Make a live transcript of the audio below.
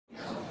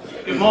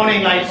Good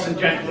morning, ladies and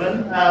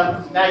gentlemen.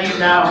 Now you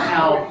know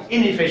how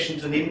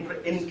inefficient and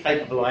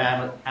incapable I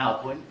am at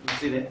PowerPoint. You've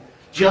seen it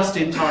just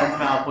in time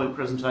PowerPoint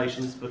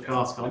presentations for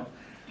CASTcon.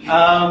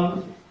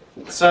 I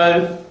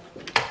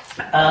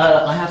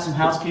have some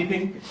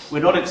housekeeping.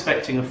 We're not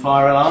expecting a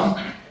fire alarm.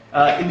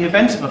 In the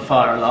event of a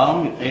fire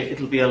alarm,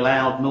 it'll be a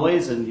loud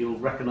noise and you'll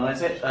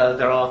recognise it.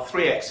 There are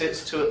 3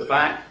 exits, 2 at the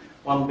back,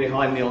 1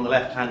 behind me on the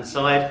left-hand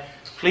side.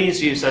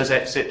 Please use those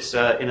exits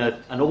in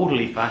an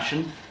orderly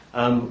fashion.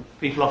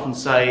 People often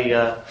say,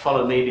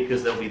 follow me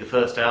because they'll be the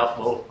first out.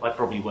 Well, I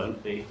probably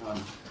won't be.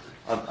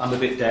 I'm a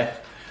bit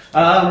deaf.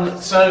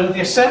 So the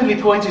assembly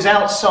point is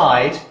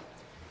outside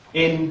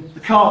in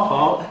the car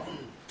park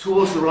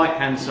towards the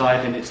right-hand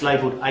side, and it's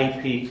labelled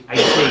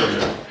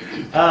AP18.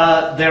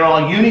 There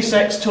are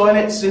unisex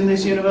toilets in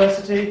this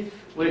university,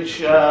 which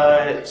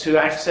to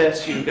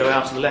access you can go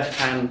out to the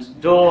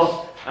left-hand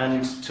door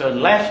and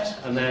turn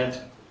left, and then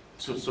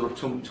sort of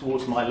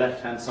towards my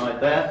left-hand side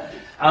there.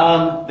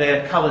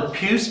 They're coloured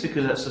puce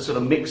because that's a sort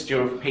of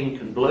mixture of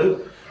pink and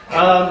blue.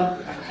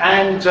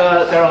 And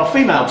there are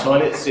female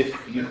toilets, if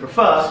you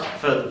prefer,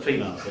 for the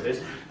females that is,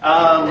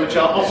 which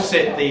are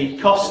opposite the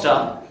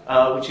Costa,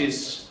 which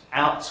is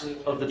out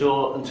of the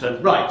door and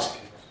turn right.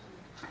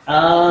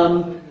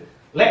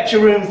 Lecture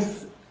room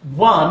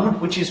 1,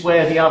 which is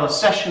where the other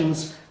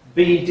sessions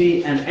B,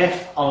 D and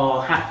F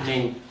are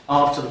happening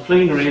after the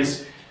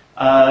plenaries.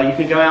 You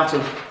can go out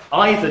of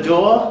either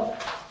door,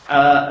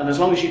 and as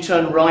long as you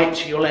turn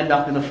right, you'll end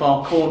up in the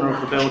far corner of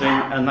the building,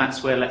 and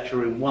that's where lecture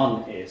room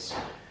 1 is.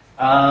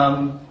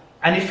 And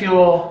if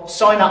you're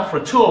sign up for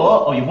a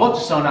tour, or you want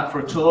to sign up for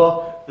a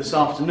tour this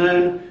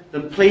afternoon,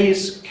 then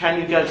please can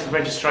you go to the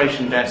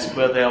registration desk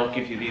where they'll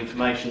give you the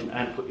information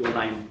and put your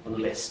name on the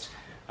list.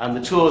 And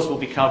the tours will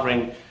be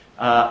covering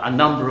a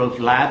number of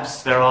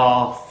labs. There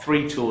are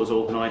 3 tours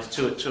organised,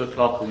 2 at 2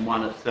 o'clock and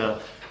 1 at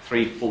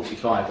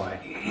 3:45, I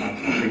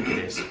think it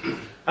is.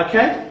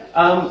 Okay,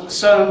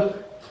 so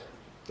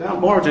without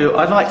more ado,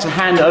 I'd like to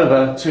hand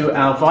over to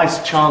our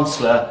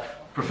Vice-Chancellor,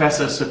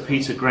 Professor Sir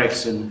Peter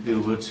Gregson,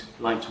 who would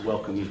like to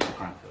welcome you to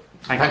Cranfield.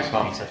 Thanks,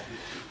 Mark.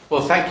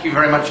 Well, thank you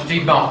very much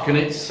indeed, Mark, and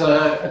it's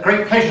a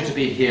great pleasure to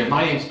be here.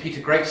 My name's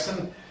Peter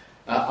Gregson.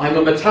 I'm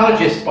a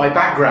metallurgist by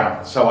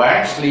background, so I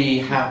actually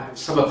have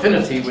some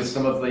affinity with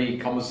some of the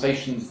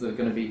conversations that are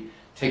going to be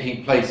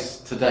taking place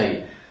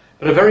today.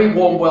 But a very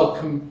warm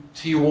welcome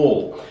to you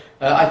all.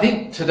 I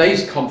think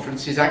today's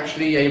conference is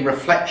actually a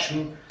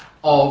reflection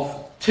of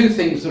 2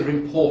 things that are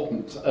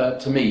important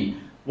to me.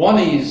 One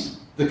is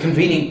the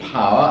convening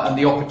power and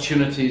the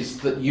opportunities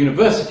that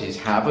universities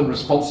have and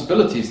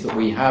responsibilities that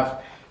we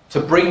have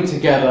to bring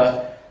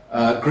together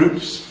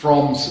groups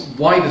from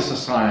wider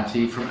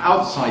society, from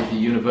outside the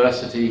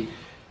university,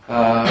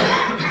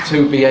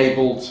 to be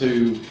able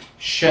to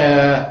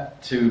share,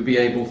 to be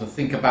able to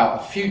think about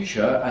the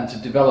future and to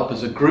develop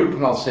as a group,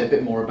 and I'll say a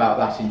bit more about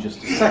that in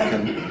just a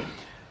second.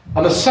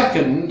 And the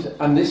second,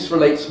 and this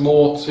relates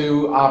more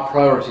to our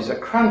priorities at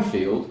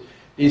Cranfield,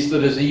 is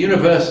that as a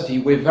university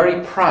we're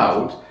very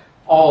proud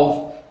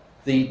of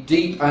the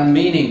deep and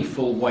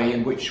meaningful way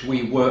in which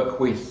we work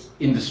with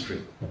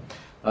industry.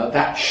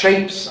 That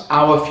shapes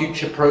our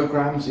future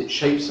programs, it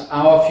shapes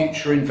our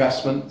future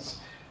investments,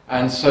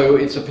 and so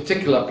it's a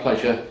particular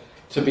pleasure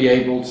to be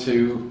able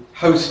to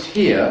host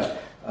here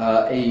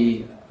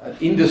an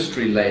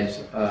industry-led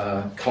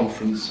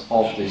conference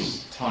of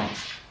this type.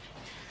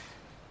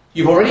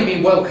 You've already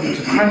been welcomed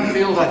to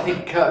Cranfield. I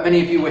think many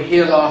of you were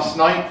here last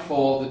night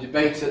for the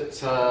debate at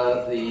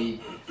the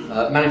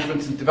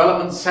Management and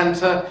Development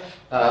Centre.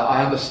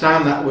 I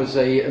understand that was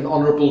an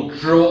honourable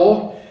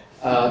draw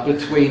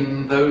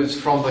between those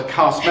from the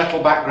cast metal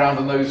background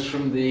and those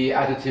from the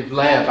additive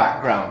layer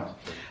background.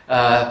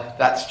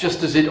 That's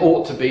just as it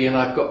ought to be, and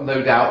I've got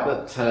no doubt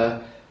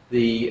that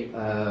the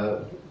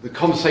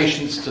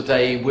conversations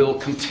today will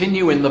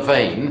continue in the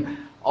vein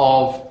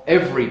of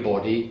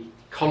everybody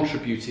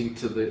contributing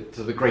to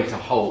the greater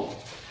whole.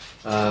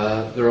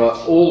 There are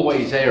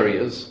always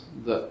areas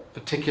that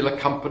particular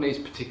companies,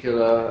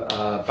 particular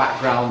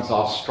backgrounds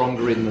are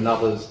stronger in than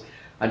others.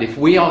 And if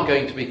we are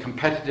going to be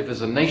competitive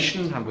as a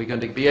nation, and we're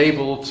going to be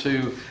able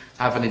to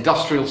have an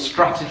industrial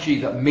strategy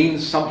that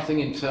means something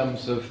in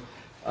terms of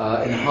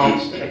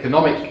enhanced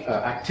economic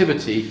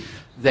activity,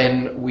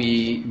 then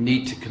we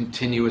need to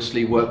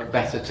continuously work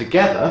better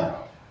together,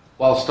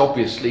 whilst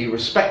obviously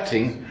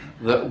respecting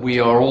that we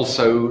are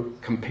also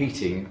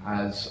competing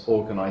as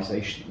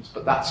organisations.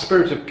 But that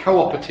spirit of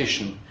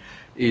co-opetition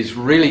is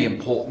really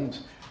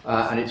important,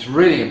 and it's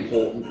really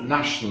important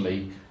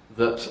nationally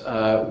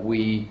that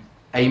we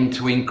aim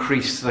to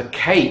increase the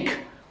cake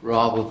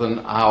rather than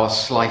our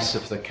slice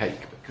of the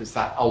cake, because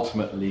that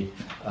ultimately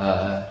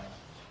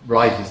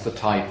rises the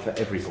tide for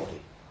everybody.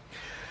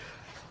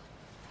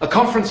 A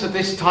conference of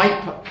this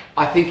type,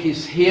 I think,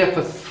 is here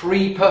for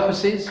 3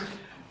 purposes.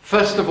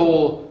 First of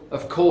all,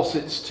 of course,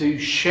 it's to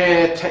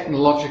share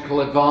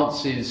technological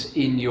advances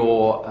in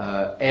your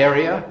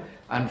area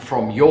and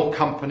from your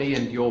company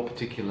and your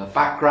particular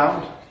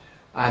background,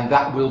 and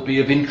that will be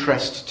of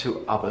interest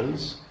to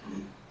others.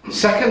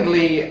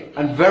 Secondly,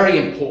 and very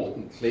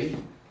importantly,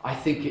 I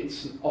think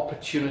it's an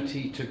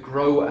opportunity to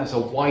grow as a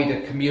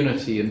wider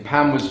community. And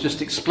Pam was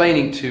just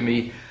explaining to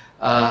me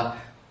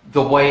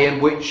the way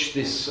in which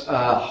this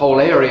whole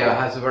area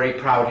has a very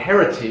proud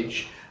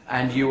heritage,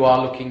 and you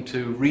are looking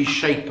to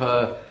reshape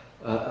a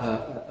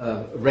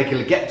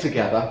regular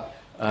get-together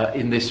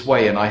in this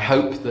way. And I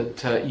hope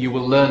that you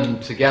will learn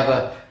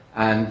together,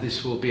 and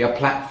this will be a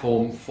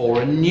platform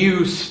for a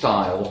new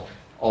style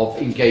of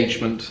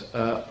engagement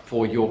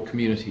for your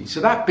community. So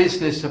that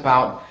business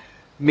about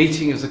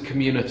meeting as a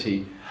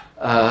community,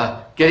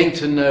 getting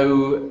to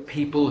know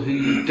people who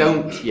you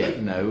don't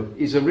yet know,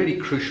 is a really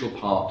crucial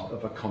part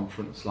of a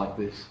conference like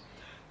this.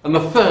 And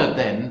the third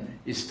then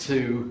is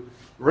to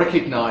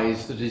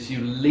recognise that as you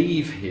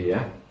leave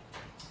here,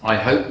 I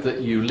hope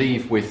that you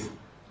leave with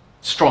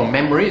strong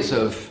memories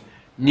of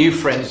new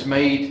friends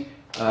made,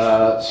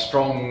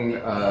 strong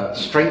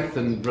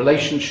strengthened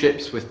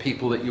relationships with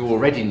people that you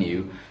already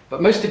knew,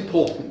 but most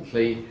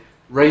importantly,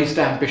 raised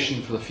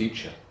ambition for the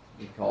future.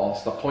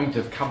 Because the point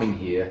of coming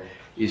here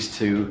is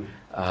to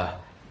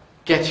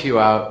get you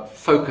out,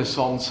 focus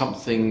on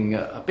something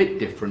a bit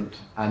different,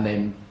 and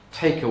then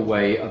take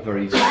away a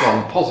very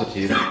strong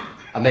positive,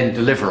 and then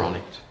deliver on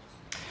it.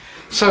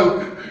 So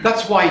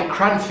that's why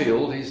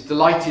Cranfield is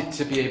delighted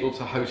to be able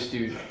to host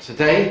you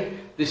today.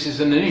 This is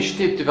an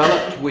initiative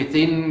developed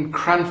within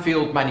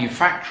Cranfield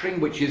Manufacturing,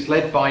 which is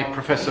led by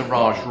Professor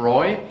Raj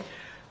Roy.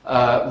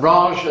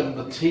 Raj and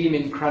the team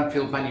in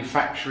Cranfield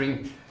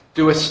Manufacturing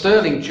do a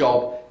sterling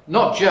job,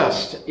 not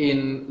just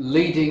in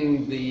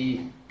leading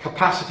the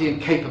capacity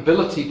and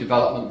capability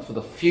development for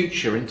the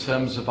future in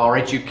terms of our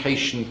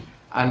education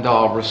and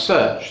our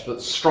research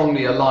that's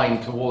strongly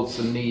aligned towards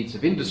the needs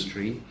of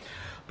industry,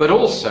 but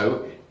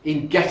also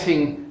in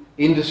getting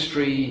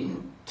industry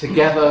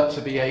together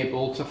to be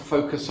able to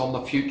focus on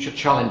the future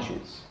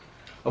challenges.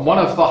 And one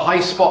of the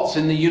high spots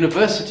in the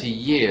university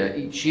year,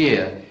 each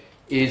year,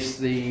 is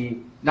the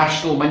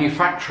National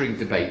Manufacturing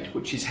Debate,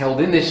 which is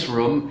held in this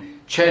room,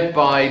 chaired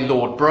by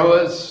Lord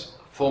Browers,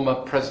 former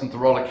President of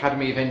the Royal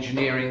Academy of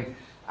Engineering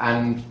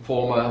and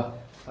former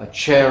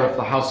Chair of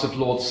the House of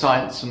Lords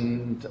Science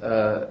and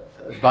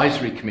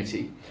Advisory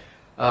Committee.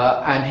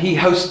 And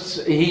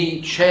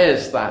he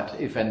chairs that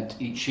event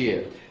each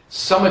year.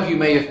 Some of you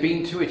may have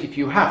been to it. If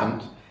you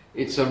haven't,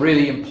 it's a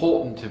really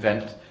important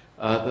event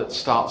that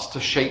starts to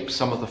shape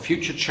some of the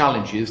future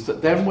challenges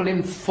that then will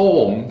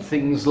inform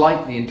things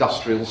like the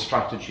industrial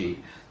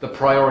strategy, the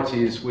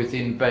priorities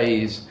within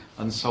BEIS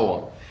and so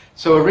on.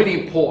 So a really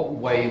important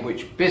way in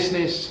which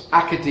business,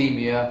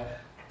 academia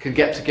can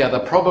get together,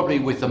 probably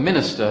with the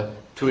Minister,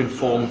 to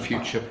inform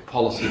future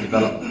policy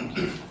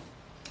development.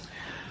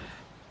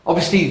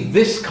 Obviously,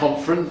 this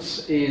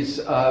conference is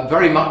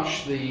very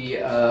much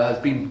has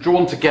been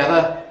drawn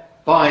together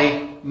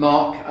by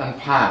Mark and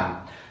Pam.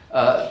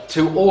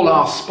 To all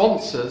our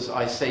sponsors,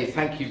 I say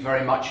thank you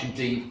very much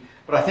indeed.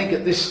 But I think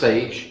at this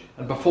stage,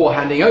 and before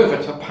handing over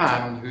to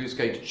Pam, who's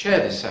going to chair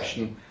this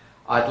session,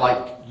 I'd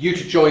like you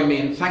to join me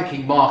in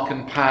thanking Mark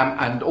and Pam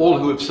and all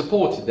who have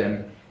supported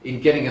them in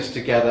getting us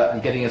together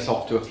and getting us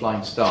off to a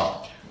flying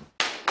start.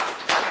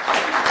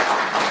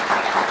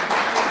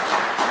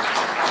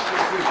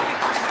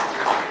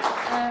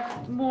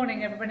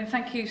 Morning, everybody.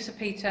 Thank you, Sir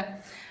Peter.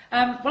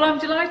 Well, I'm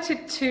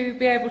delighted to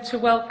be able to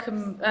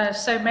welcome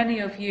so many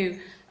of you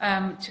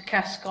to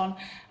CASTcon.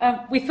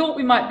 We thought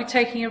we might be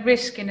taking a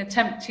risk in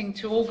attempting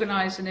to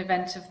organise an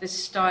event of this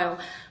style,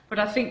 but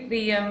I think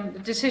the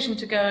decision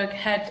to go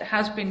ahead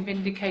has been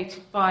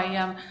vindicated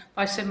by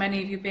so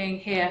many of you being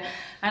here.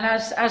 And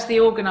as the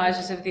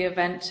organisers of the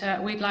event,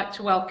 we'd like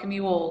to welcome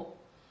you all.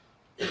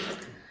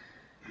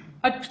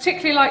 I'd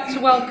particularly like to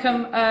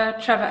welcome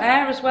Trevor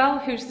Eyre as well,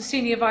 who's the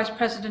Senior Vice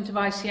President of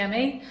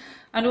ICME,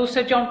 and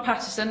also John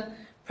Patterson,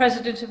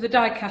 President of the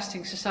Die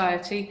Casting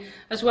Society,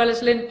 as well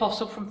as Lynn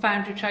Postle from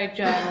Foundry Trade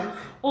Journal,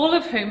 all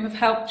of whom have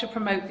helped to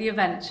promote the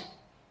event.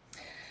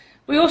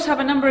 We also have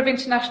a number of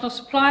international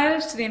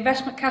suppliers to the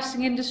investment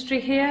casting industry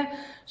here,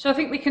 so I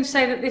think we can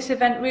say that this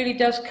event really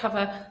does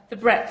cover the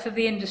breadth of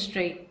the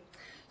industry.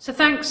 So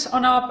thanks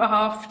on our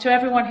behalf to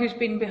everyone who's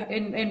been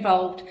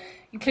involved,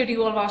 including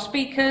all of our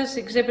speakers,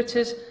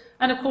 exhibitors,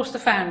 and of course the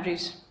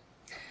foundries.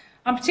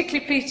 I'm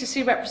particularly pleased to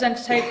see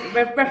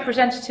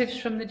representatives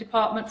from the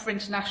Department for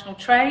International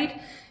Trade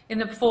in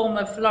the form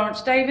of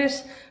Lawrence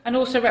Davis, and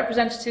also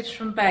representatives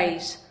from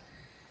BEIS.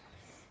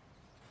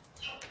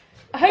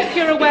 I hope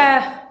you're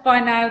aware by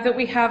now that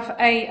we have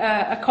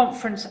a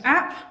conference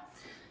app.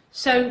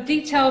 So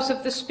details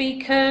of the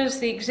speakers,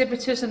 the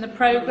exhibitors and the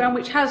programme,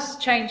 which has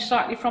changed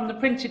slightly from the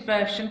printed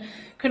version,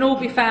 can all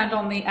be found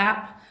on the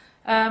app.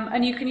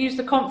 And you can use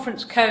the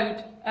conference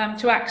code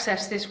to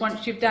access this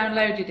once you've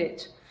downloaded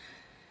it.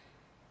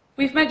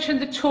 We've mentioned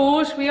the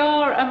tours. We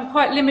are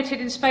quite limited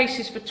in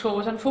spaces for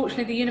tours.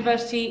 Unfortunately, the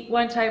university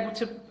weren't able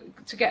to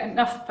get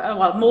enough,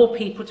 more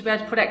people to be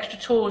able to put extra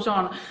tours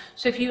on.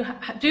 So if you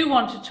do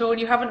want a tour and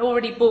you haven't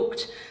already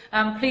booked,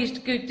 please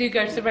do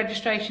go to the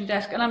registration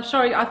desk. And I'm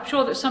sorry, I'm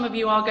sure that some of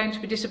you are going to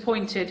be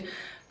disappointed,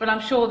 but I'm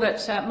sure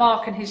that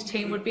Mark and his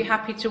team would be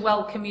happy to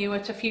welcome you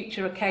at a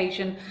future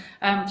occasion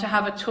to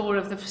have a tour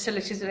of the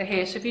facilities that are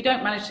here. So if you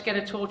don't manage to get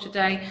a tour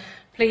today,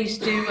 please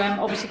do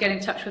obviously get in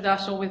touch with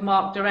us or with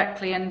Mark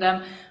directly, and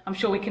I'm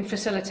sure we can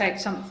facilitate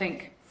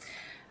something.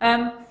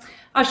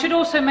 I should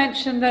also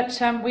mention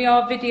that we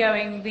are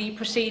videoing the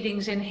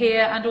proceedings in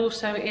here and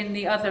also in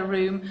the other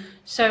room,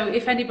 so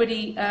if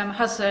anybody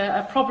has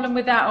a problem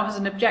with that or has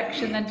an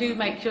objection, then do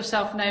make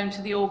yourself known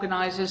to the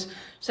organisers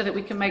so that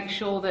we can make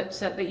sure that,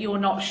 that you're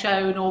not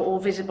shown or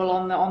visible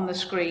on the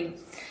screen.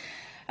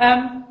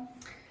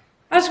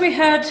 As we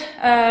heard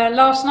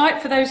last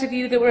night, for those of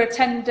you that were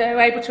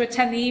able to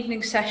attend the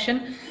evening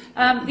session,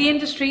 the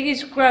industry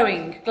is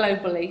growing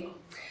globally.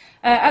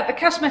 At the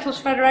Cast Metals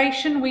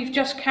Federation, we've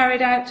just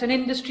carried out an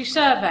industry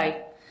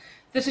survey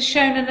that has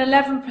shown an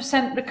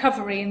 11%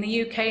 recovery in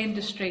the UK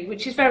industry,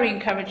 which is very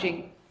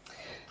encouraging.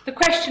 The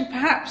question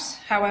perhaps,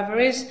 however,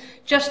 is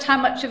just how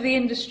much of the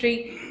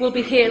industry will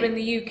be here in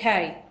the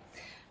UK.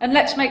 And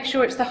let's make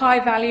sure it's the high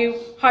value,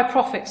 high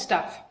profit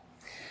stuff.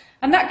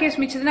 And that gives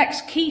me to the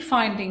next key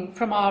finding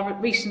from our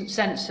recent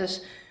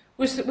census,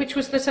 which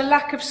was that a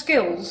lack of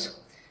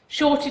skills,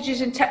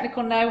 shortages in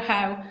technical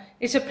know-how,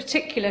 is a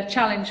particular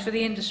challenge for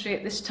the industry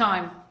at this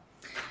time.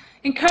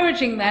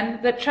 Encouraging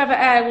then that Trevor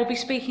Eyre will be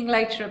speaking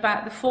later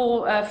about the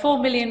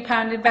 £4 million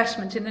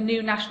investment in the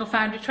new National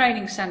Foundry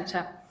Training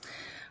Centre.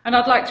 And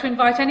I'd like to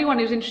invite anyone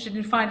who's interested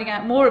in finding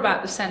out more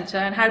about the centre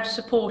and how to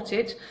support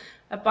it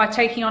by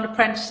taking on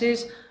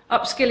apprentices,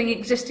 upskilling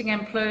existing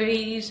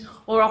employees,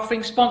 or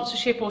offering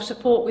sponsorship or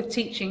support with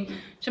teaching,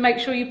 to make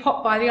sure you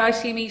pop by the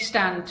ICME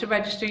stand to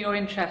register your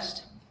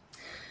interest.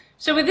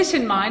 So with this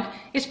in mind,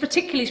 it's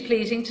particularly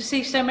pleasing to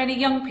see so many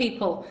young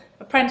people,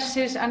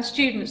 apprentices and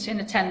students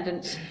in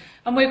attendance,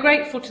 and we're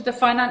grateful to the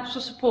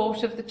financial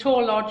support of the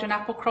Tor Lodge and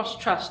Applecross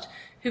Trust,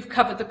 who've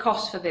covered the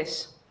costs for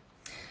this.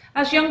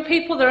 As young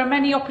people, there are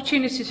many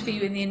opportunities for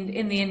you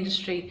in the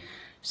industry,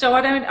 so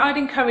I'd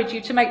encourage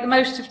you to make the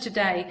most of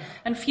today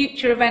and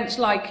future events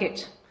like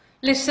it.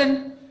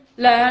 Listen,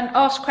 learn,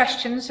 ask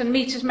questions and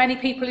meet as many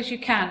people as you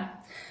can.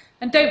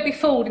 And don't be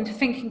fooled into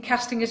thinking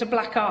casting is a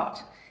black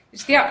art.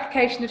 It's the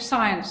application of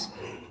science,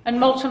 and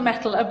molten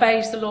metal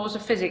obeys the laws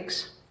of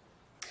physics.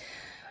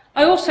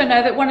 I also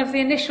know that one of the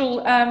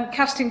initial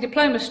casting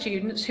diploma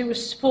students who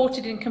was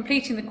supported in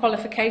completing the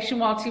qualification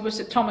whilst he was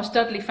at Thomas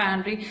Dudley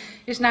Foundry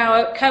is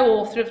now a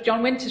co-author of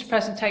John Winter's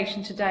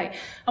presentation today.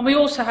 And we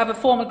also have a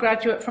former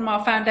graduate from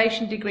our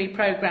foundation degree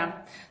programme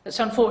that's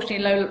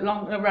unfortunately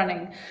longer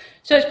running.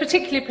 So it's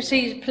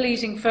particularly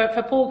pleasing for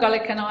Paul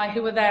Gullick and I,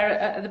 who were there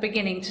at the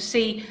beginning, to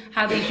see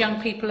how these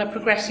young people are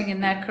progressing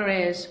in their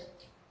careers.